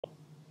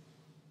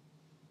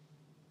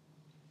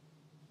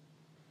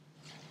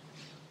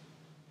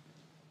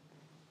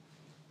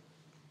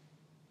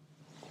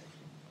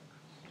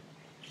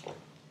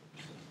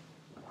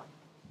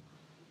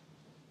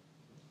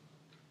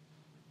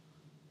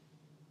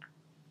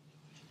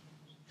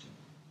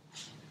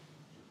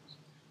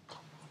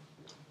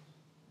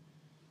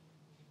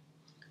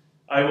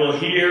I will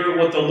hear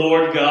what the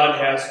Lord God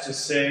has to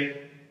say,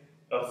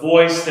 a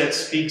voice that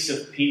speaks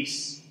of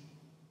peace,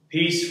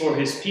 peace for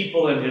his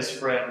people and his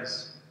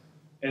friends,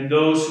 and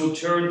those who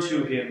turn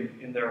to him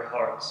in their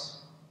hearts.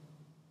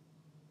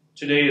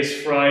 Today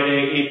is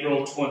Friday,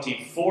 April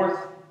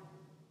 24th.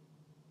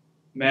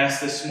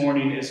 Mass this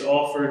morning is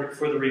offered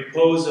for the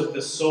repose of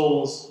the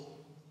souls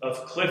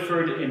of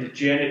Clifford and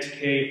Janet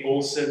K.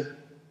 Olson.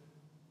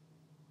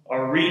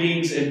 Our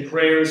readings and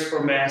prayers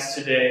for Mass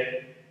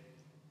today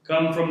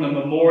come from the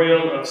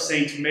memorial of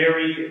Saint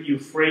Mary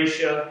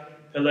Euphrasia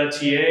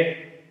Pelletier,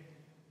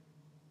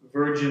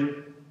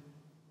 Virgin.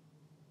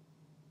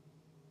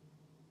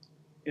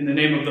 In the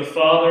name of the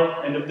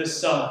Father, and of the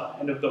Son,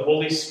 and of the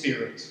Holy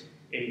Spirit.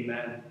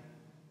 Amen.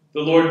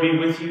 The Lord be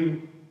with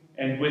you,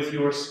 and with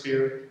your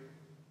spirit.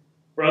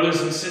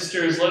 Brothers and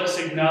sisters, let us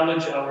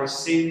acknowledge our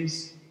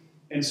sins,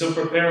 and so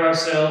prepare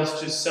ourselves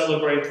to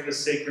celebrate the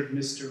sacred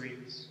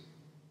mysteries.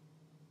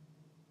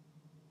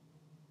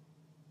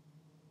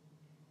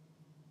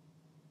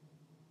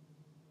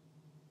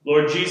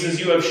 Lord Jesus,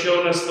 you have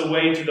shown us the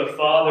way to the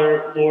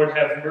Father. Lord,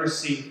 have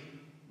mercy.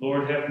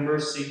 Lord, have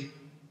mercy.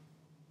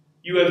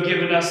 You have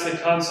given us the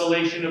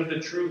consolation of the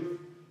truth.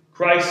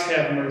 Christ,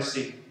 have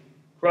mercy.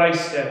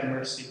 Christ, have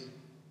mercy.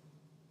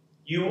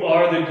 You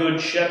are the good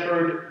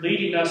shepherd,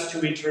 leading us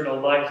to eternal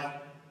life.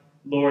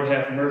 Lord,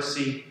 have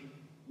mercy.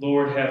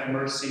 Lord, have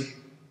mercy.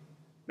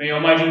 May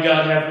Almighty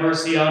God have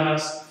mercy on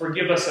us,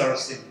 forgive us our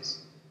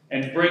sins,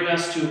 and bring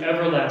us to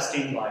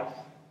everlasting life.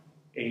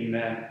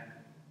 Amen.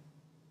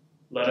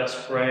 Let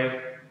us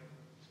pray.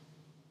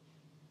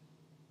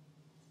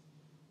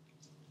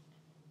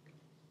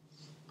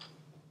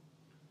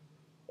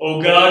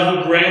 O God,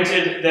 who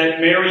granted that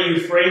Mary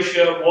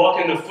Euphrasia walk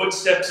in the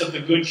footsteps of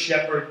the Good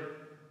Shepherd,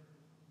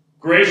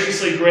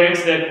 graciously grant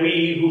that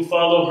we who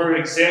follow her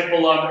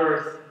example on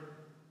earth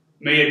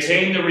may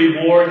attain the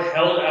reward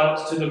held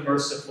out to the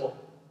merciful.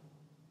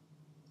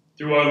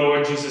 Through our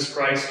Lord Jesus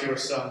Christ, your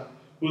Son,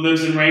 who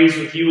lives and reigns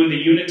with you in the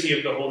unity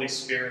of the Holy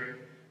Spirit,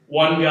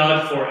 one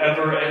God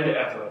forever and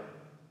ever.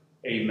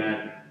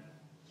 Amen.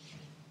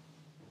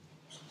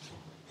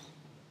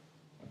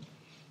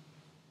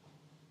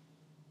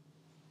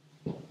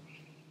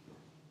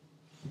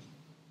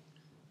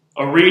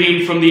 A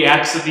reading from the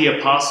Acts of the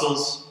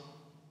Apostles.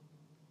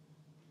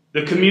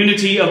 The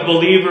community of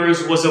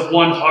believers was of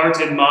one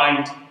heart and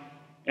mind,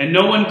 and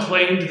no one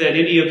claimed that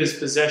any of his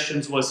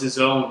possessions was his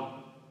own,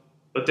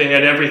 but they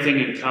had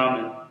everything in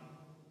common.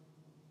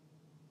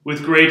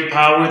 With great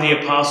power, the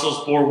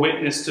apostles bore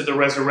witness to the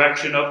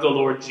resurrection of the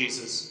Lord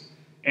Jesus,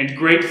 and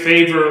great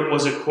favor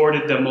was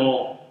accorded them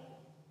all.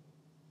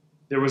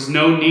 There was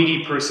no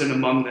needy person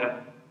among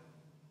them,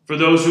 for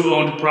those who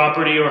owned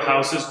property or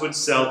houses would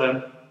sell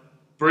them,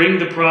 bring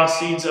the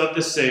proceeds of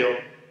the sale,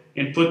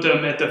 and put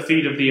them at the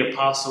feet of the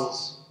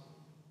apostles,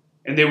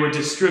 and they were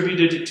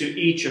distributed to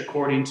each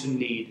according to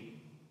need.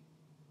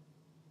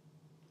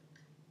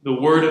 The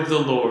word of the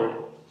Lord.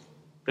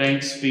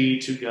 Thanks be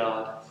to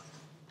God.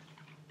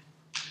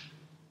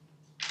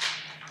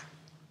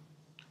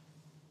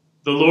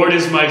 The Lord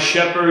is my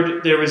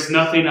shepherd, there is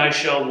nothing I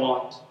shall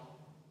want.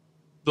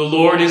 The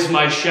Lord is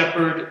my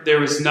shepherd,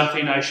 there is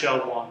nothing I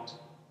shall want.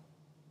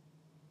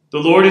 The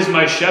Lord is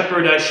my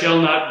shepherd, I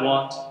shall not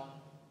want.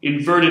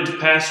 In verdant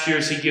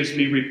pastures he gives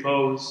me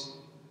repose.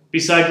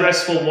 Beside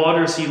restful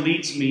waters he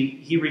leads me,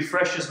 he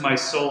refreshes my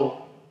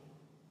soul.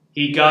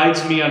 He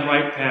guides me on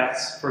right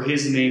paths for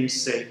his name's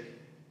sake.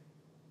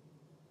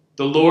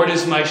 The Lord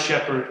is my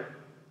shepherd,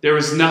 there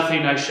is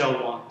nothing I shall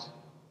want.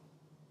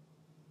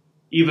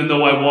 Even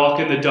though I walk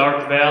in the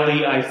dark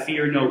valley, I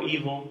fear no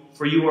evil,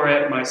 for you are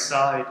at my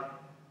side,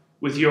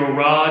 with your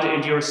rod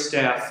and your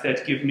staff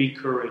that give me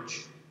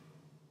courage.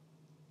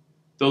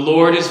 The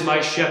Lord is my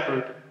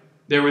shepherd,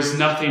 there is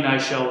nothing I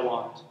shall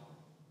want.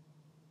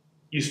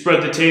 You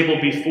spread the table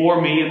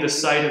before me in the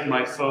sight of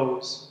my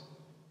foes.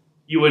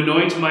 You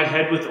anoint my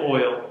head with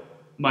oil,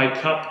 my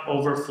cup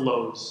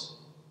overflows.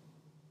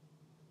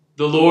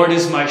 The Lord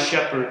is my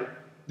shepherd,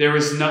 there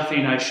is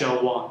nothing I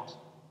shall want.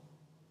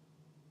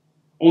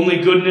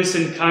 Only goodness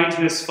and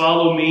kindness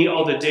follow me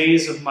all the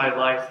days of my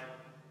life,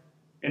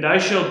 and I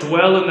shall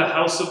dwell in the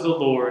house of the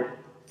Lord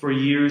for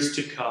years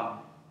to come.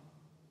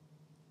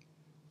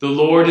 The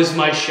Lord is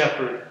my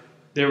shepherd,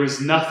 there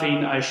is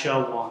nothing I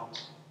shall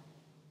want.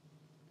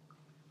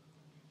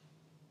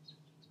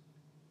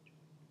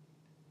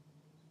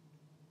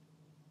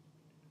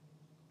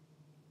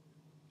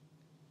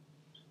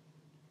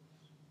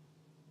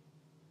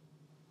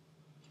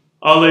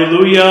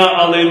 Alleluia,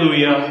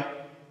 alleluia,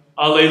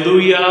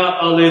 alleluia,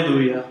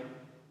 alleluia.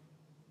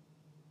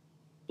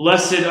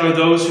 Blessed are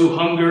those who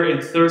hunger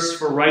and thirst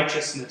for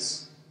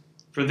righteousness,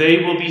 for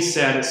they will be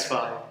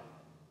satisfied.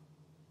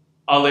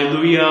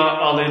 Alleluia,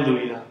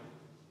 alleluia.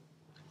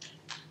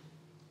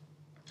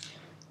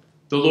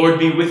 The Lord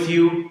be with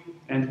you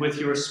and with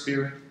your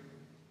spirit.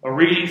 A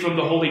reading from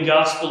the Holy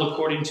Gospel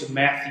according to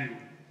Matthew.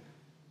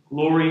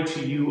 Glory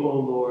to you, O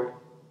Lord.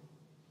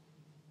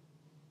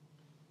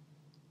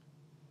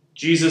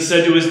 Jesus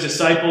said to his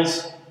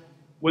disciples,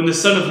 When the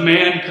Son of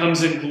Man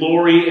comes in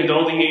glory and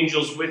all the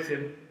angels with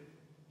him,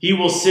 he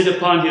will sit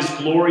upon his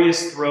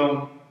glorious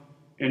throne,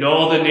 and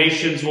all the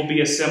nations will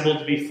be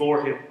assembled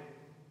before him.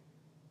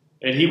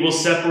 And he will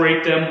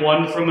separate them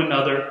one from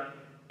another,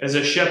 as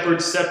a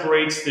shepherd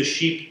separates the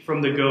sheep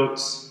from the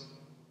goats.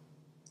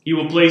 He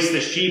will place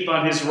the sheep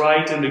on his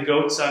right and the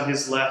goats on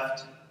his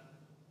left.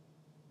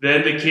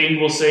 Then the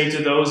king will say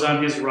to those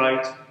on his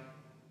right,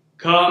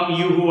 "Come,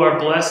 you who are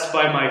blessed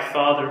by my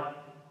Father,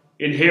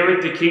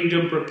 inherit the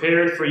kingdom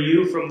prepared for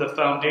you from the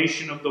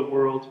foundation of the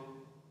world.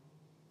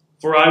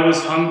 For I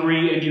was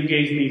hungry, and you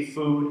gave me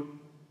food.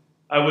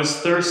 I was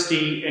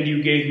thirsty, and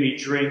you gave me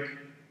drink.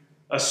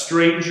 A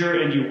stranger,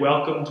 and you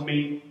welcomed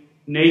me.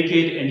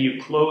 Naked, and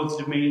you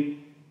clothed me.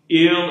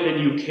 Ill,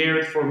 and you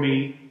cared for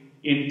me.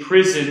 In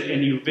prison,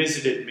 and you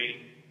visited me."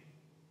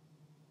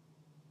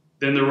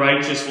 Then the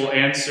righteous will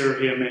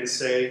answer him and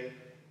say,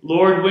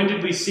 "Lord, when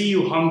did we see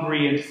you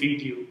hungry and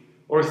feed you,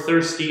 or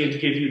thirsty and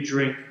give you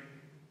drink?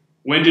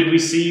 When did we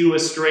see you a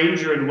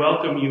stranger and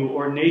welcome you,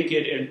 or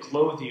naked and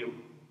clothe you?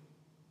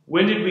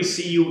 When did we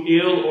see you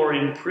ill or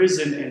in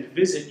prison and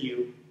visit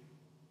you?"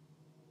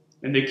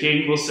 And the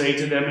king will say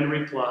to them in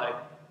reply,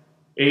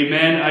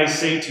 "Amen, I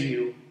say to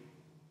you,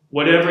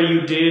 whatever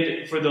you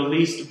did for the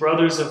least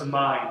brothers of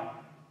mine,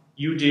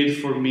 you did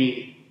for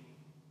me."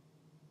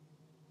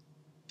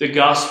 The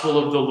Gospel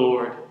of the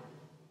Lord.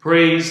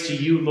 Praise to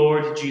you,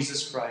 Lord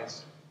Jesus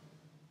Christ.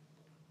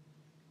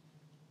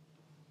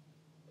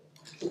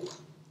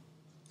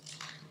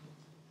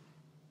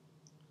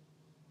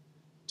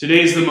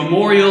 Today is the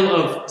memorial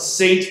of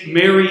Saint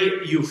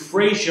Mary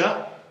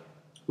Euphrasia,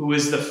 who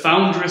is the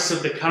foundress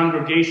of the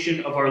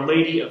Congregation of Our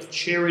Lady of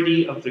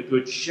Charity of the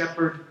Good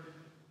Shepherd,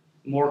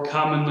 more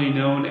commonly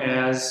known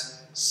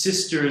as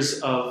Sisters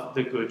of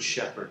the Good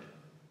Shepherd.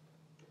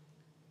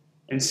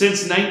 And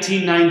since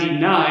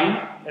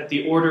 1999, at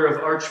the order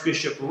of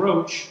Archbishop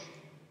Roche,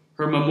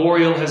 her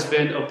memorial has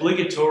been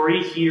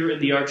obligatory here in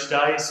the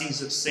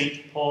Archdiocese of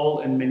St. Paul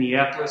and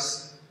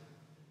Minneapolis,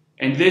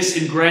 and this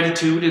in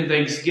gratitude and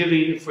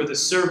thanksgiving for the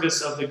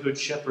service of the Good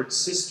Shepherd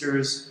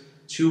Sisters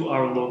to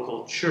our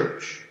local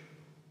church.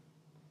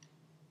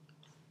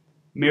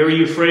 Mary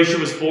Euphrasia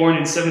was born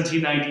in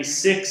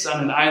 1796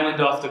 on an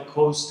island off the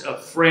coast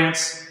of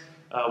France,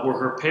 where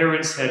her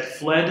parents had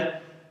fled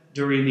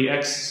during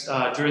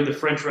the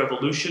French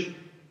Revolution.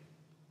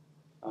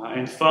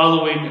 And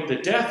following the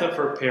death of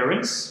her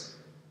parents,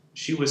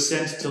 she was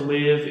sent to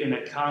live in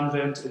a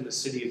convent in the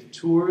city of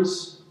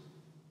Tours.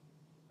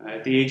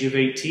 At the age of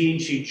 18,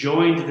 she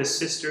joined the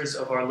Sisters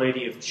of Our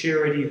Lady of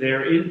Charity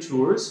there in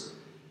Tours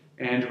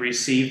and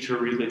received her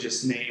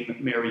religious name,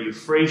 Mary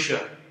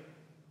Euphrasia.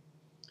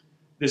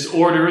 This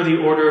order, the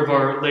Order of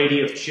Our Lady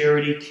of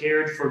Charity,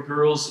 cared for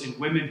girls and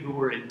women who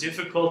were in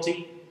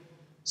difficulty,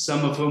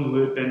 some of whom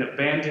had been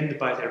abandoned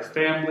by their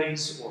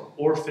families or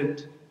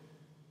orphaned.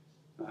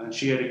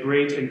 She had a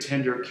great and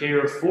tender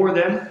care for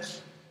them.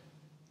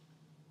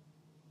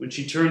 When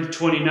she turned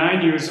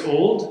 29 years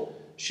old,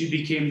 she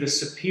became the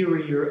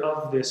superior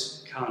of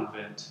this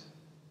convent.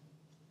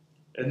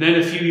 And then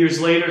a few years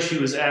later, she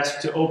was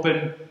asked to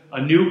open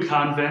a new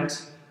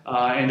convent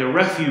and a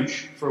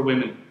refuge for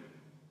women.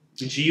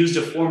 And she used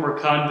a former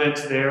convent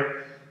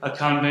there, a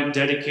convent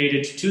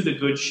dedicated to the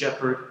Good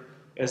Shepherd,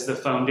 as the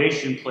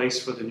foundation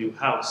place for the new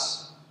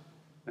house.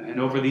 And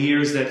over the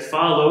years that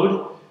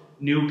followed,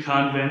 new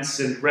convents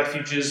and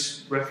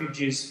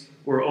refuges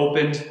were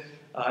opened,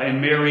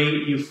 and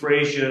Mary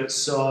Euphrasia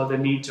saw the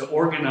need to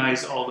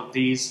organize all of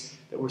these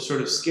that were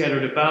sort of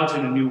scattered about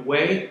in a new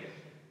way,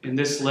 and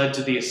this led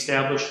to the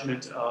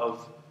establishment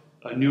of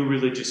a new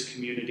religious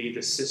community,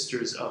 the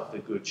Sisters of the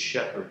Good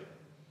Shepherd.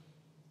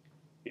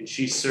 And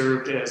she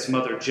served as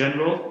Mother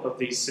General of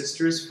these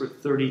sisters for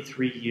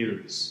 33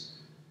 years.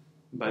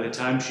 By the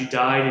time she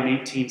died in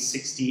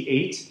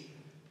 1868,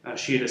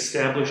 she had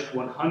established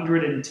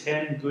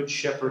 110 Good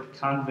Shepherd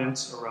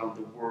convents around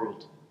the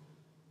world.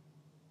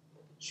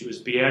 She was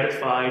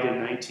beatified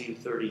in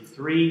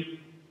 1933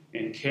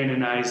 and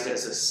canonized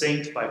as a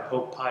saint by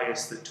Pope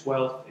Pius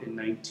XII in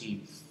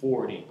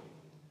 1940.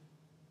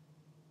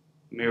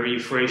 Mary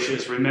Euphrasia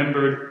is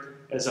remembered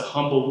as a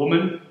humble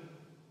woman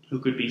who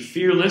could be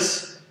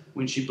fearless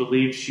when she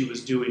believed she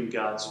was doing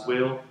God's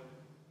will.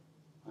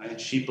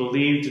 And she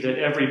believed that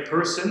every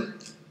person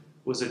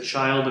was a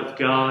child of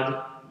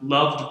God,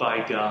 loved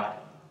by God,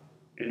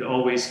 and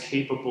always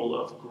capable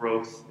of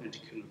growth and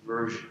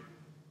conversion.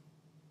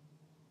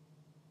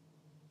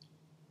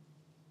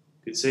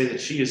 You could say that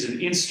she is an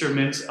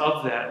instrument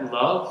of that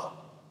love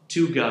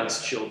to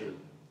God's children,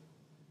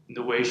 in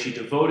the way she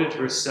devoted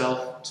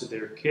herself to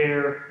their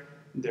care,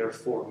 their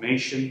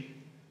formation,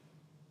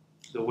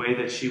 the way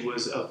that she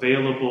was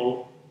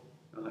available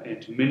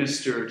and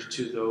ministered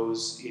to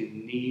those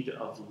in need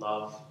of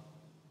love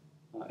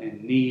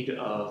and need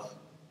of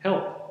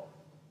help.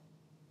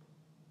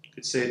 You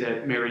could say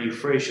that Mary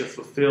Euphrasia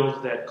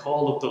fulfilled that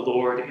call of the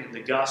Lord in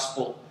the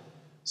gospel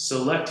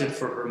selected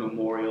for her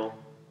memorial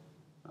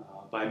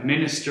by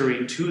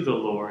ministering to the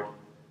Lord,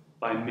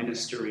 by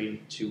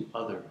ministering to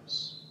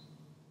others.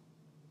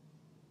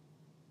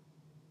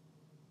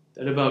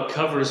 That about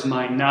covers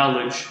my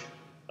knowledge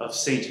of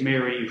St.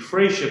 Mary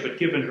Euphrasia, but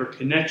given her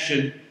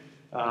connection,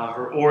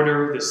 her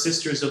order, the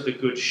Sisters of the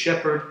Good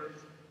Shepherd,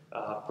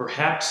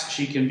 perhaps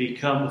she can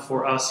become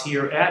for us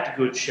here at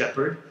Good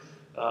Shepherd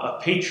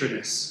a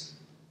patroness.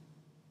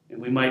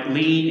 And we might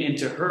lean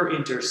into her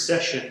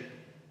intercession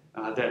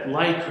that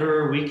like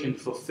her we can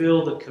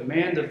fulfill the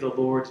command of the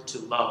Lord to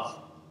love,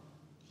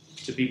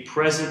 to be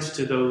present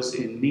to those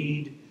in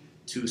need,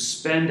 to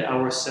spend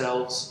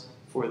ourselves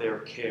for their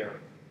care.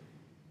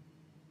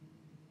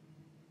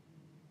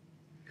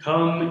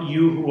 Come,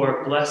 you who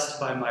are blessed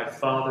by my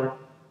Father,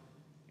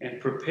 and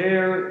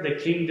prepare the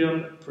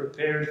kingdom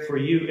prepared for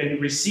you,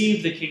 and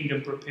receive the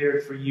kingdom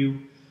prepared for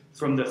you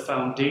from the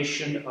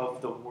foundation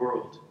of the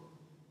world.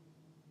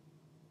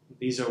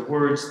 These are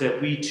words that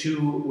we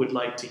too would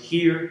like to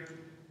hear,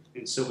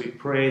 and so we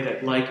pray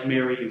that, like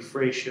Mary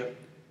Euphrasia,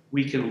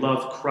 we can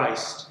love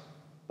Christ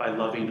by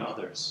loving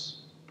others.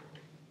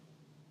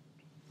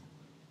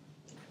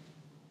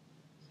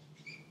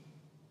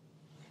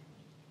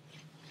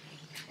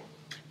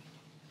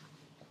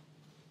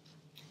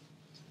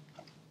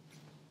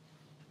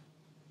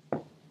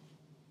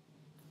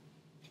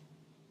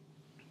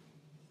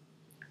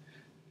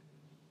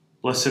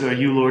 Blessed are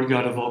you, Lord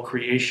God of all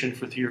creation,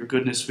 for through your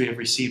goodness we have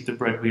received the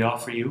bread we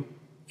offer you.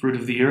 Fruit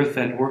of the earth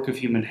and work of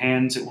human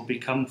hands, it will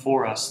become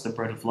for us the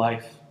bread of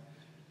life.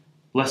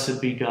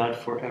 Blessed be God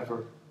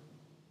forever.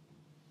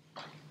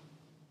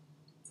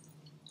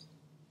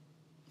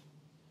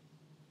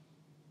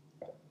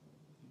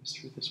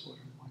 Through this water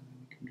and wine,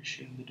 we come to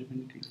share in the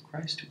divinity of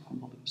Christ, who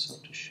humbled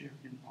himself to share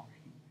in our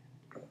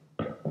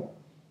humanity.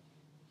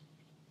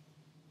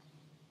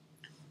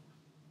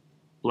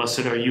 Blessed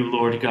are you,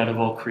 Lord God of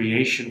all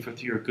creation, for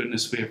through your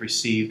goodness we have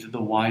received the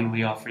wine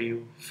we offer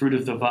you, fruit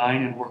of the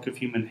vine and work of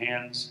human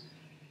hands.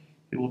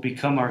 It will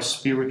become our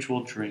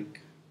spiritual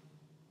drink.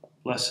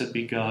 Blessed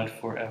be God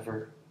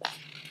forever.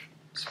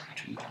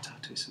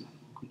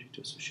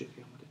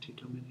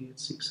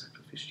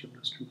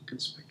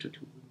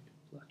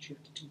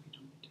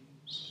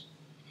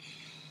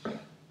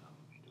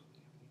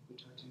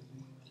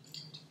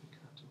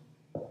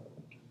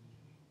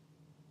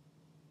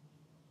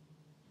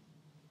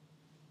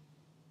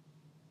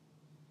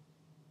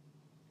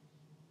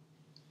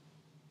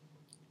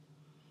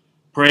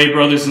 Pray,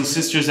 brothers and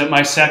sisters, that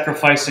my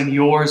sacrifice and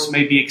yours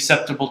may be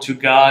acceptable to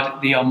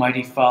God, the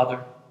Almighty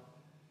Father.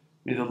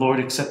 May the Lord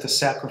accept the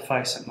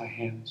sacrifice at my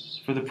hands,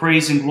 for the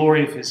praise and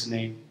glory of his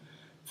name,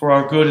 for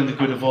our good and the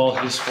good of all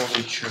his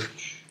holy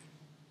church.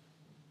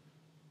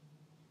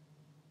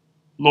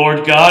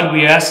 Lord God,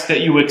 we ask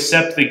that you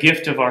accept the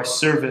gift of our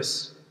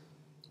service.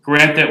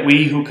 Grant that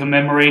we who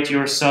commemorate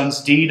your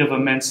Son's deed of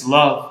immense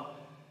love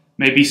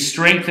may be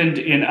strengthened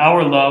in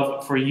our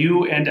love for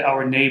you and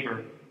our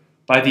neighbor,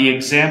 by the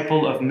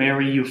example of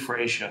Mary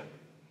Euphrasia,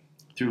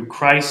 through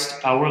Christ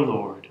our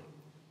Lord.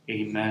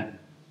 Amen.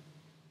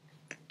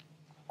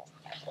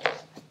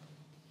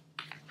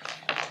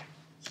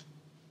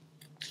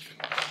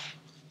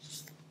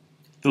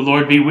 The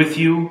Lord be with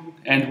you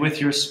and with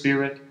your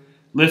spirit.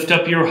 Lift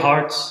up your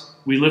hearts.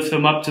 We lift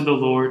them up to the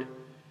Lord.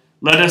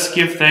 Let us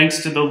give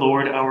thanks to the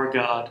Lord our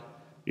God.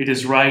 It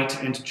is right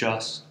and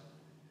just.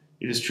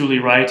 It is truly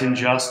right and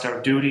just,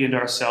 our duty and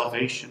our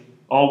salvation,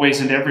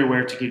 always and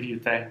everywhere to give you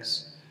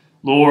thanks,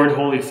 Lord,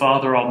 Holy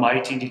Father,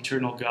 Almighty and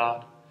eternal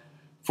God.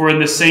 For in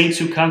the saints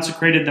who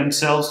consecrated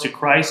themselves to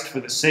Christ for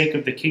the sake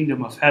of the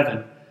kingdom of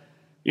heaven,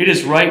 it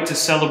is right to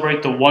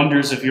celebrate the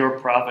wonders of your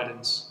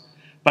providence,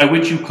 by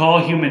which you call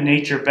human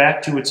nature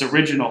back to its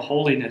original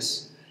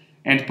holiness,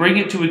 and bring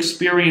it to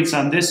experience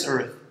on this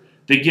earth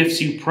the gifts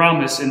you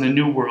promise in the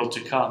new world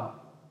to come.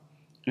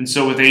 And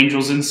so with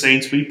angels and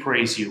saints we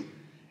praise you,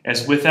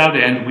 as without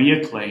end we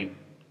acclaim,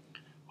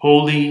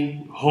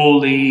 Holy,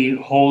 holy,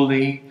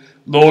 holy,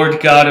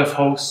 Lord God of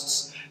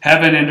hosts,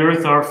 heaven and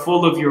earth are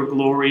full of your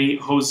glory.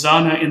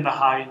 Hosanna in the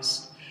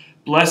highest.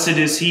 Blessed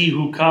is he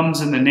who comes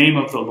in the name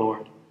of the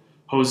Lord.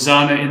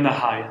 Hosanna in the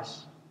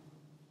highest.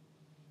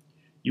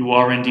 You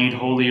are indeed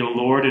holy, O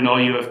Lord, and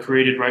all you have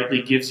created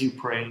rightly gives you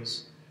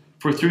praise.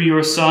 For through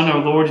your Son,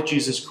 our Lord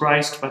Jesus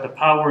Christ, by the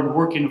power and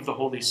working of the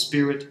Holy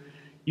Spirit,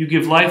 you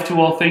give life to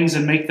all things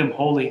and make them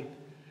holy.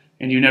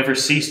 And you never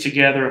cease to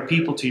gather a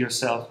people to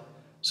yourself,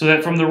 so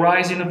that from the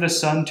rising of the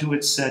sun to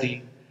its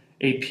setting,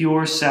 a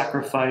pure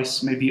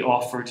sacrifice may be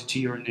offered to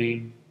your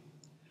name.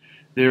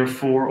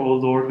 Therefore, O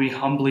Lord, we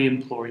humbly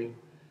implore you,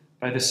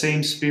 by the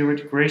same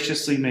Spirit,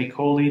 graciously make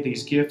holy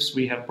these gifts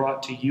we have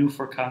brought to you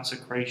for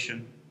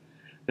consecration,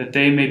 that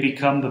they may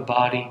become the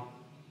body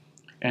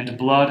and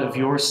blood of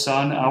your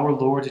Son, our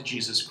Lord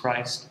Jesus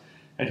Christ,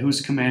 at whose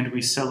command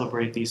we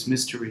celebrate these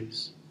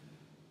mysteries.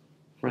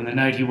 For in the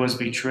night he was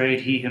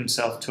betrayed, he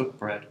himself took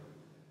bread,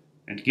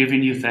 and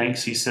giving you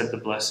thanks, he said the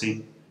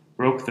blessing,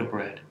 broke the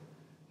bread,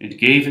 and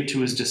gave it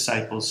to his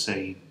disciples,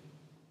 saying,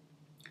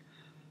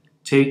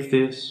 Take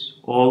this,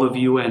 all of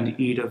you, and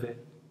eat of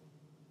it,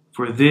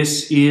 for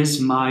this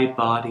is my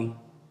body,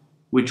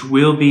 which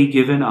will be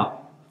given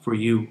up for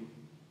you.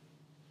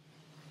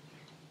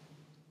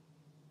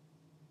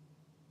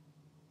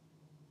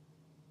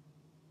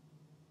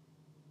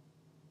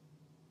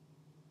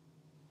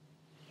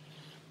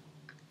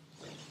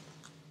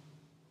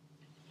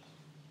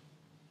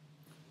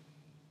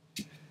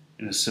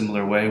 In a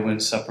similar way, when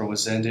supper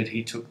was ended,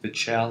 he took the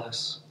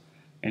chalice,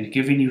 and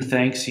giving you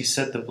thanks, he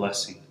said the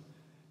blessing,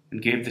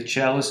 and gave the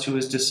chalice to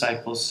his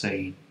disciples,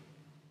 saying,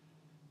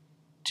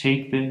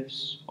 "Take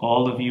this,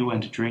 all of you,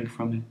 and drink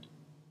from it,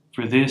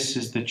 for this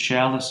is the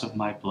chalice of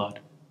my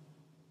blood,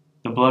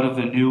 the blood of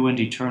the new and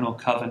eternal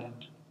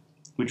covenant,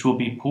 which will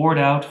be poured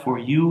out for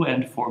you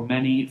and for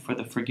many for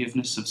the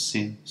forgiveness of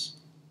sins.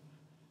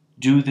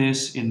 Do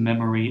this in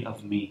memory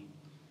of me."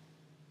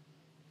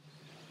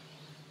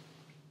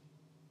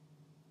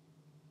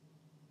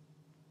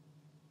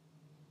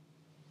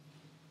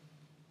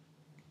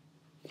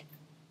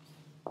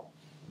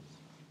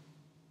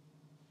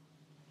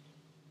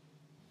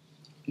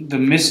 The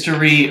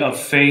mystery of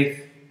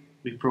faith.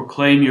 We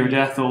proclaim your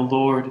death, O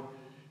Lord,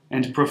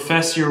 and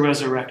profess your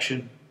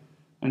resurrection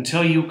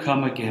until you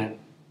come again.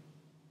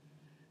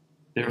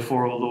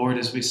 Therefore, O Lord,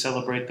 as we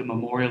celebrate the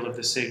memorial of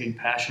the saving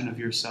passion of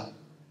your Son,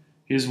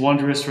 his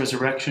wondrous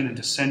resurrection and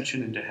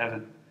ascension into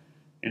heaven,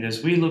 and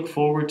as we look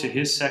forward to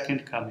his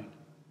second coming,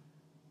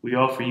 we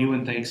offer you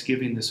in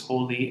thanksgiving this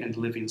holy and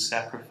living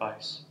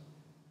sacrifice.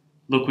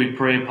 Look, we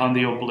pray, upon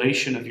the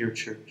oblation of your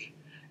church,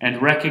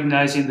 and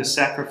recognizing the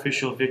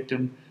sacrificial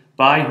victim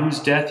by whose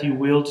death you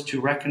willed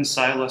to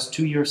reconcile us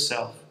to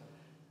yourself,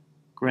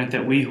 grant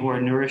that we who are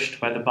nourished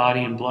by the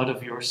body and blood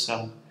of your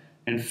Son,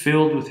 and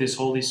filled with his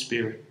Holy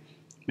Spirit,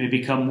 may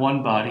become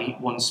one body,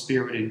 one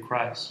spirit in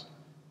Christ.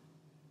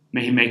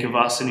 May he make of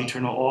us an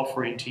eternal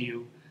offering to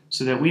you,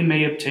 so that we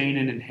may obtain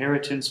an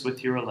inheritance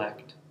with your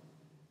elect,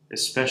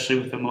 especially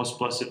with the most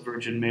blessed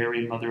Virgin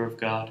Mary, Mother of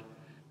God,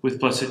 with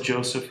blessed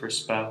Joseph, her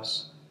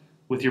spouse,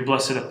 with your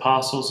blessed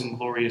apostles and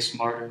glorious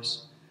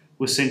martyrs,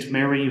 with Saint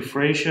Mary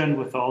Euphrasia, and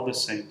with all the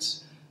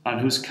saints, on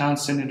whose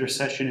constant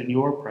intercession in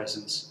your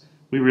presence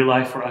we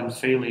rely for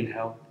unfailing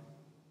help.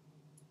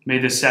 May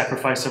this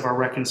sacrifice of our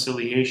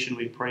reconciliation,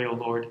 we pray, O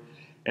Lord,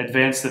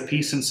 advance the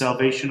peace and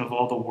salvation of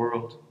all the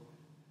world.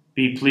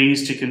 Be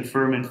pleased to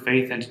confirm in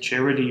faith and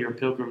charity your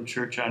pilgrim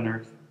church on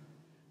earth.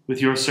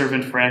 With your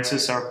servant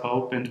Francis, our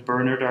Pope, and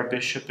Bernard, our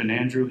Bishop, and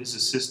Andrew, his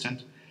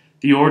assistant,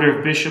 the order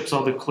of bishops,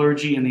 all the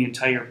clergy, and the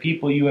entire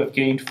people you have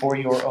gained for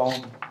your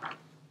own.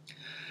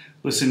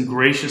 Listen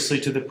graciously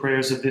to the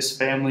prayers of this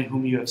family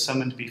whom you have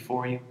summoned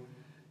before you.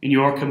 In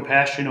your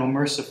compassion, O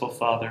merciful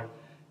Father,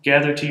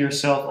 gather to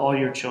yourself all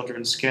your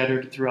children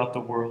scattered throughout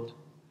the world.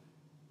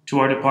 To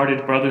our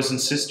departed brothers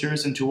and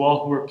sisters, and to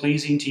all who are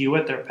pleasing to you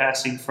at their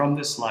passing from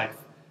this life,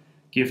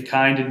 give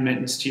kind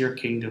admittance to your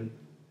kingdom.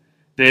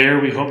 There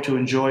we hope to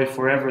enjoy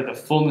forever the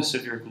fullness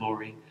of your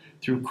glory,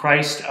 through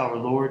Christ our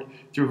Lord,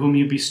 through whom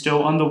you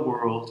bestow on the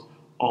world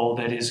all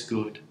that is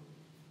good.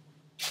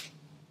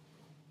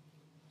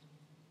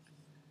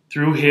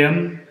 Through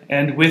him,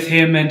 and with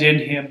him, and in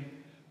him,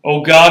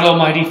 O God,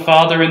 Almighty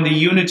Father, in the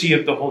unity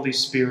of the Holy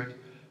Spirit,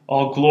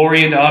 all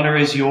glory and honor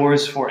is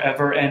yours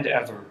forever and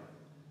ever.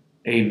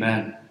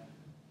 Amen.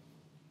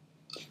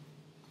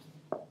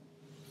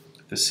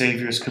 The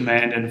Savior's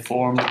command,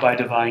 informed by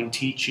divine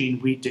teaching,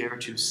 we dare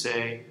to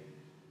say,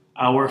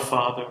 Our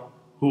Father,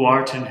 who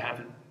art in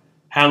heaven,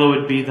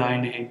 hallowed be thy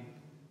name.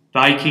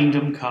 Thy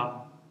kingdom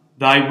come,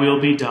 thy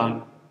will be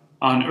done,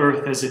 on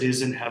earth as it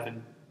is in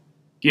heaven.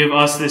 Give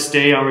us this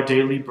day our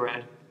daily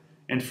bread,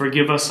 and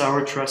forgive us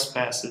our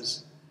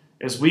trespasses,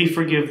 as we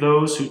forgive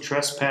those who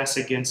trespass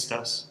against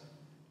us.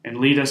 And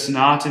lead us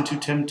not into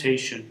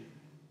temptation,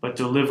 but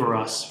deliver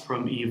us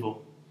from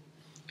evil.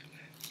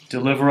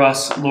 Deliver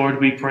us,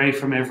 Lord, we pray,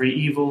 from every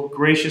evil.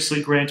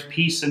 Graciously grant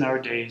peace in our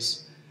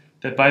days,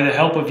 that by the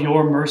help of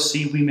your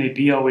mercy we may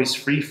be always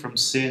free from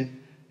sin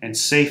and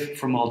safe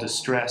from all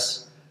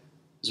distress,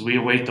 as we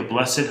await the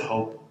blessed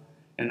hope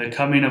and the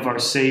coming of our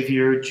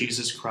Savior,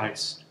 Jesus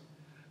Christ.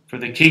 For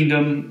the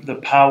kingdom, the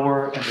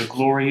power, and the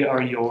glory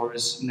are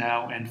yours,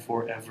 now and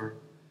forever.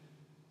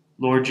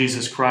 Lord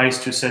Jesus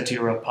Christ, who said to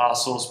your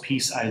apostles,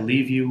 Peace I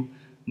leave you,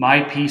 my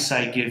peace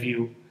I give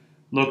you,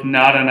 look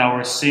not on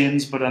our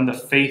sins, but on the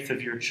faith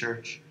of your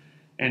church,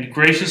 and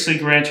graciously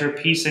grant her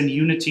peace and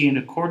unity in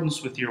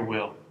accordance with your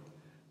will,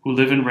 who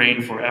live and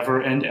reign forever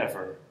and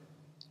ever.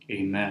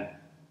 Amen.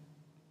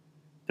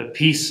 The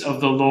peace of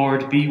the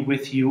Lord be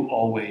with you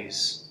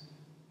always,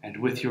 and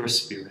with your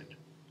spirit.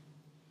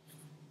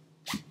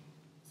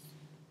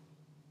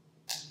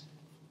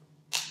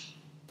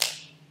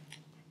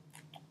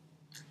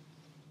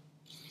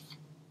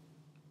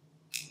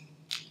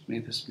 May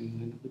this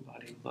mingling of the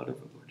body and blood of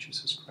our Lord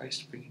Jesus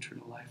Christ bring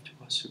eternal life to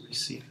us who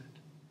receive it.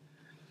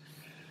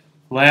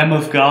 Lamb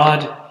of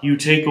God, you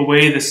take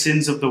away the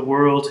sins of the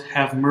world,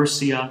 have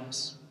mercy on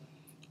us.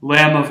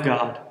 Lamb of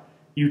God,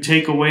 you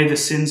take away the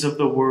sins of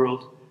the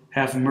world,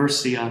 have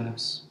mercy on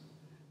us.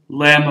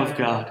 Lamb of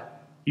God,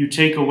 you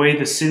take away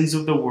the sins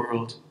of the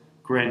world,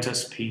 grant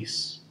us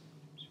peace.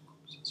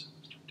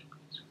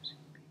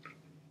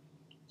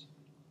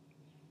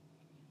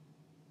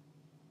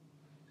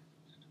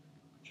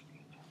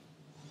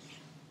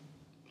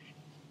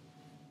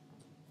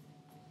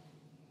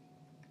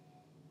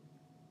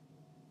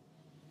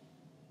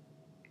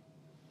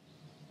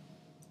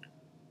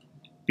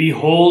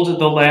 Behold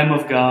the Lamb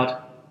of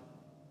God.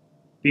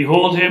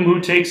 Behold him who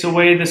takes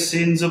away the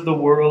sins of the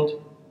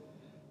world.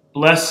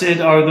 Blessed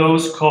are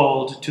those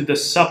called to the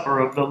supper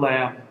of the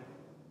Lamb.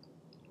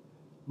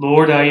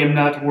 Lord, I am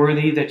not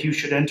worthy that you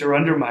should enter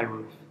under my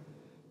roof,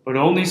 but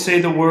only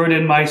say the word,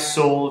 and my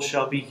soul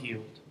shall be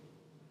healed.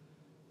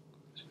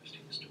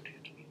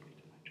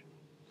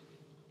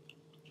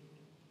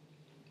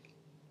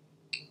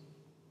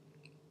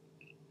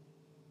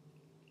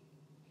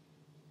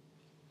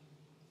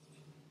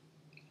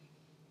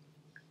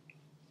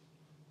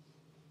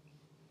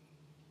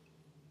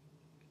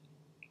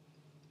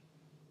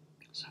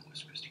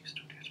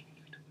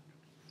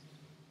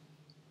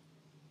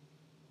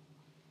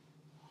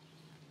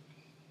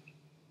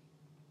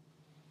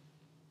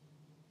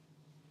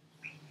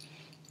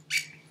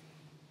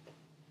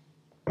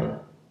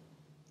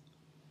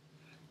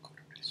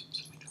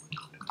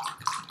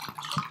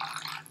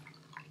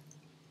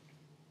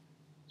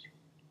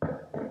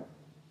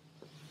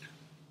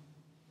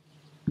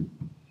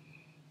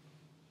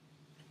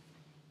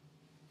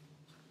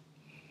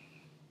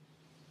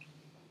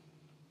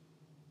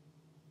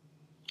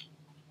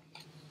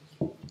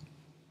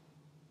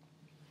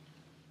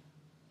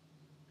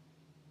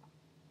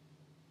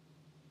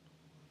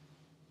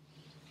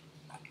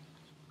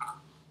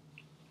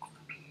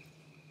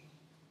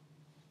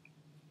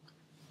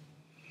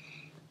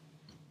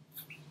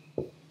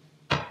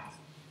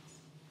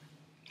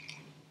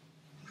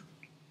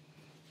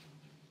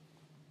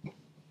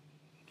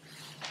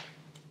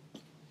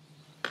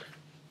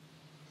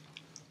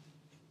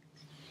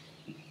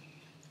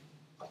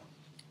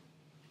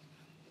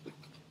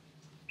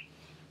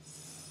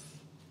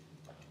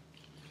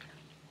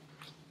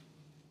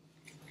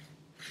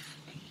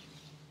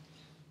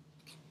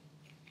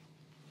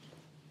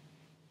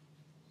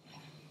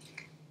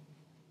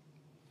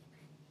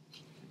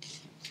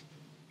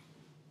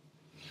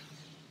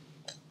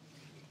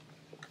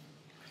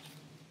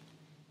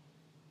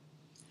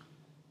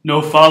 No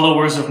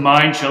followers of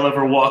mine shall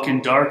ever walk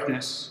in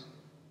darkness.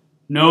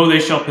 No, they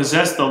shall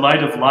possess the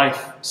light of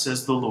life,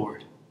 says the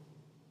Lord.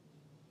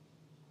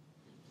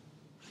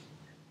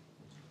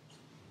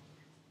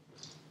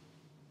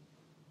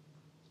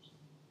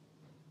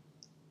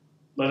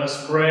 Let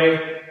us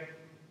pray.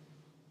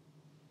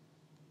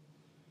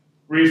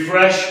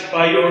 Refreshed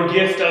by your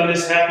gift on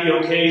this happy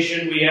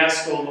occasion, we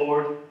ask, O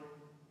Lord,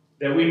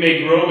 that we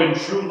may grow in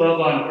true love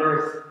on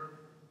earth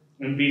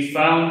and be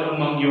found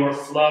among your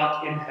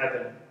flock in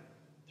heaven,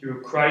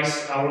 through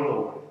Christ our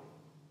Lord.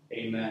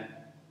 Amen.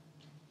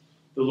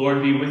 The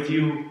Lord be with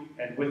you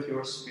and with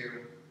your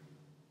spirit.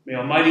 May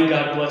Almighty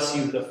God bless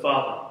you, the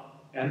Father,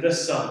 and the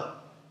Son,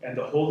 and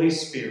the Holy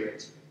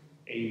Spirit.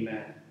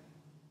 Amen.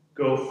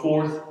 Go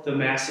forth, the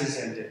Mass is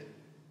ended.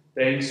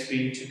 Thanks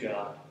be to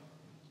God.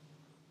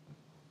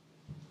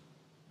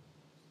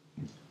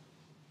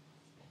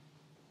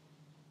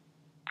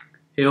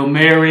 Hail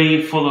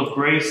Mary, full of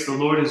grace, the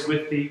Lord is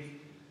with thee.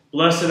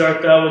 Blessed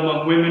art thou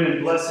among women,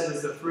 and blessed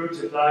is the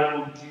fruit of thy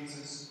womb,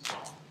 Jesus.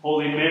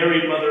 Holy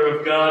Mary, Mother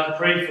of God,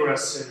 pray for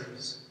us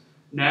sinners,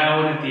 now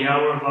and at the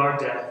hour of our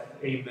death.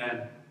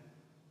 Amen.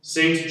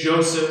 Saint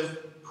Joseph,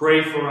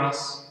 pray for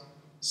us.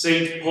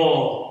 Saint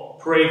Paul,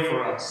 pray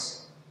for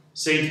us.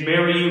 Saint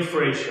Mary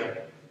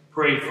Euphrasia,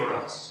 pray for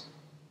us.